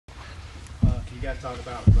you guys talk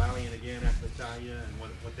about rallying again after the tie and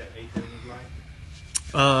what that eighth inning was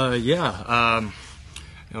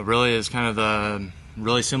like? Really is kind of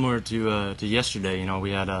really similar to yesterday.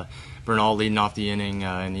 We had Bernal leading off the inning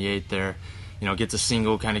in the eighth there. Gets a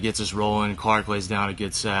single, kind of gets us rolling. Clark lays down a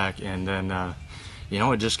good sack, and then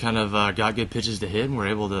it just kind of got good pitches to hit, and we're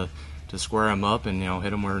able to square him up and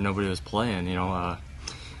hit him where nobody was playing.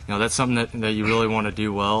 That's something that you really want to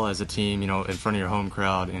do well as a team. In front of your home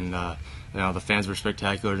crowd, and the fans were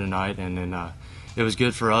spectacular tonight, and then it was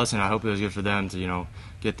good for us, and I hope it was good for them to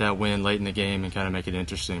get that win late in the game and kind of make it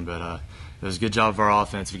interesting. But it was a good job of our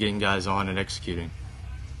offense of getting guys on and executing.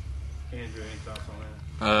 Andrew, any thoughts on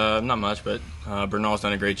that? Not much, but Bernal's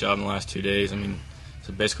done a great job in the last 2 days.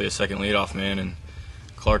 It's basically a second leadoff man, and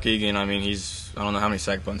Clark Egan, I don't know how many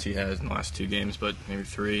sack bunts he has in the last 2 games, but maybe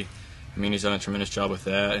 3. He's done a tremendous job with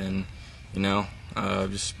that, and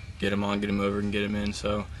just get him on, get him over, and get him in.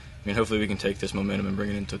 So hopefully we can take this momentum and bring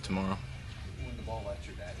it into tomorrow. When the ball left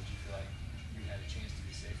your bat, did you feel like you had a chance to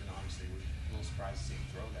be safe? And obviously, we're a little surprised to see him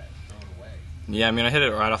throw it away. Yeah, I hit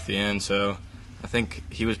it right off the end, so I think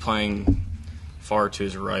he was playing far to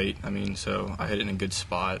his right. So I hit it in a good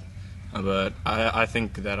spot. But I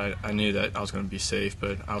think that I knew that I was going to be safe,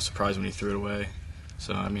 but I was surprised when he threw it away.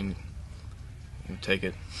 So, take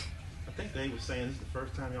it. I think Dave was saying this is the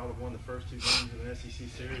first time y'all have won the first 2 games in an SEC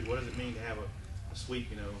series. What does it mean to have a sweep,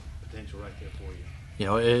 potential right there for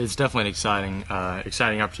you? It's definitely an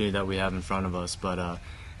exciting opportunity that we have in front of us. But,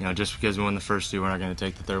 just because we won the first 2, we're not going to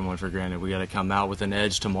take the third one for granted. We got to come out with an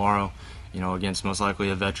edge tomorrow, against most likely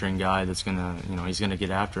a veteran guy that's going to, he's going to get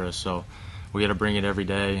after us. So we got to bring it every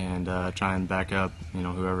day and try and back up,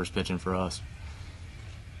 whoever's pitching for us.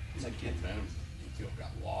 That kid Venom, you feel got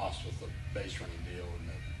lost with the base running deal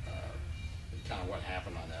and kind of what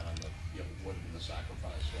happened on that on the wood and the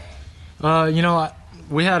sacrifice line.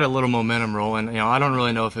 We had a little momentum rolling. I don't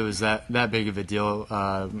really know if it was that big of a deal.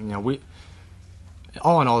 We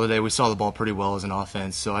all in all today we saw the ball pretty well as an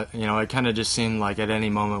offense. So it kind of just seemed like at any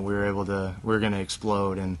moment we were going to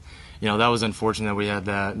explode, and that was unfortunate that we had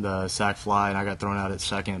the sac fly and I got thrown out at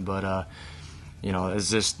second. But it's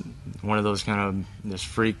just one of those kind of just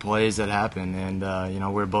freak plays that happen, and we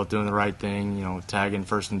were both doing the right thing. Tagging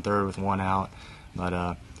first and third with 1 out,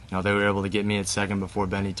 but they were able to get me at second before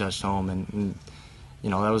Benny touched home, and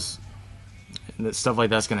that was stuff like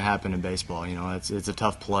that's going to happen in baseball. It's a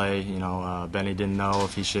tough play. Benny didn't know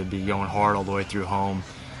if he should be going hard all the way through home.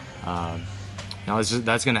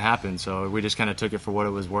 That's going to happen. So we just kind of took it for what it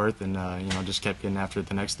was worth, and just kept getting after it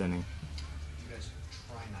the next inning. You guys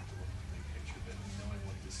try not to look at the big picture, but knowing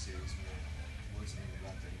what this series meant, what's the name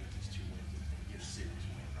about that? You get these 2 wins and get a series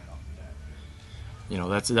win right off the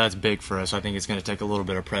bat. That's big for us. I think it's going to take a little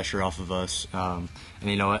bit of pressure off of us.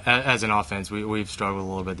 And as an offense, we've struggled a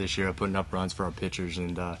little bit this year of putting up runs for our pitchers,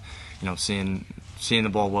 and seeing the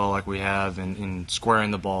ball well like we have, and squaring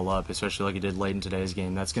the ball up, especially like it did late in today's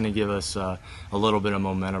game. That's going to give us a little bit of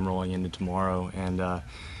momentum rolling into tomorrow. And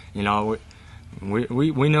we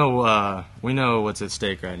know what's at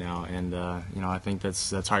stake right now, and I think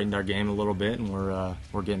that's heightened our game a little bit, and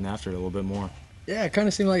we're getting after it a little bit more. Yeah, it kind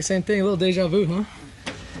of seemed like the same thing, a little deja vu,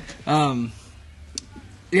 huh?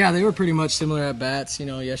 Yeah, they were pretty much similar at bats.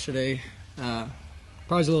 Yesterday, probably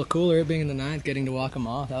was a little cooler, it being in the 9th, getting to walk them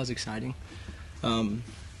off. That was exciting.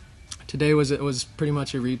 Today was pretty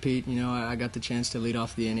much a repeat. I got the chance to lead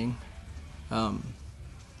off the inning.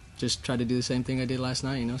 Just tried to do the same thing I did last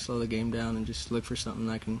night. Slow the game down and just look for something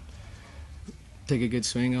I can take a good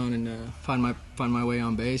swing on and find my way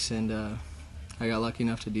on base. And I got lucky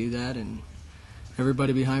enough to do that. And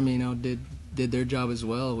everybody behind me, did their job as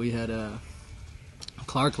well. We had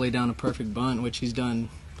Clark lay down a perfect bunt, which he's done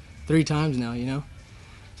 3 times now. So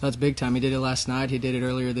that's big time. He did it last night. He did it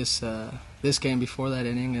earlier this game before that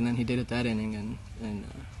inning, and then he did it that inning. And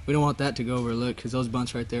we don't want that to go overlooked, because those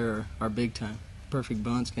bunts right there are big time. Perfect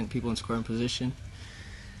bunts, getting people in scoring position.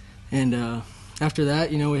 And after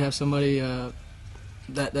that, we have somebody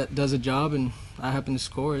that does a job, and I happen to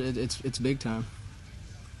score. It's big time.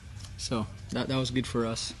 So that was good for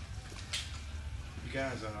us. You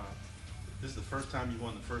guys, this is the first time you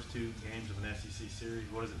won the first 2 games of an SEC series.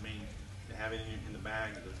 What does it mean to have it in the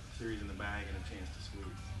bag, the series in the bag, and a chance to sweep?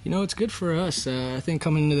 It's good for us. I think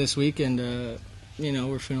coming into this weekend,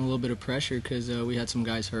 we're feeling a little bit of pressure because we had some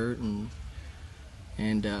guys hurt, and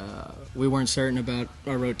we weren't certain about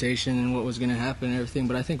our rotation and what was going to happen and everything.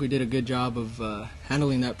 But I think we did a good job of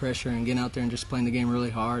handling that pressure and getting out there and just playing the game really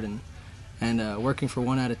hard and working for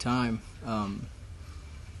one at a time.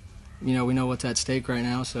 We know what's at stake right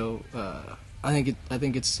now, so I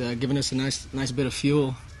think it's given us a nice bit of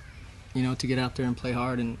fuel, to get out there and play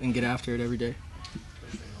hard and get after it every day.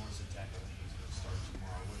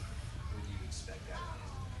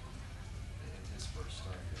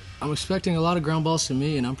 I'm expecting a lot of ground balls to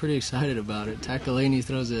me, and I'm pretty excited about it. Tack Delaney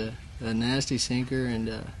throws a nasty sinker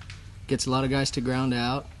and gets a lot of guys to ground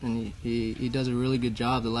out, and he does a really good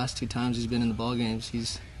job. The last 2 times he's been in the ball games,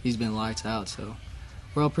 he's been lights out. So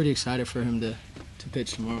we're all pretty excited for him to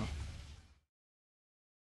pitch tomorrow.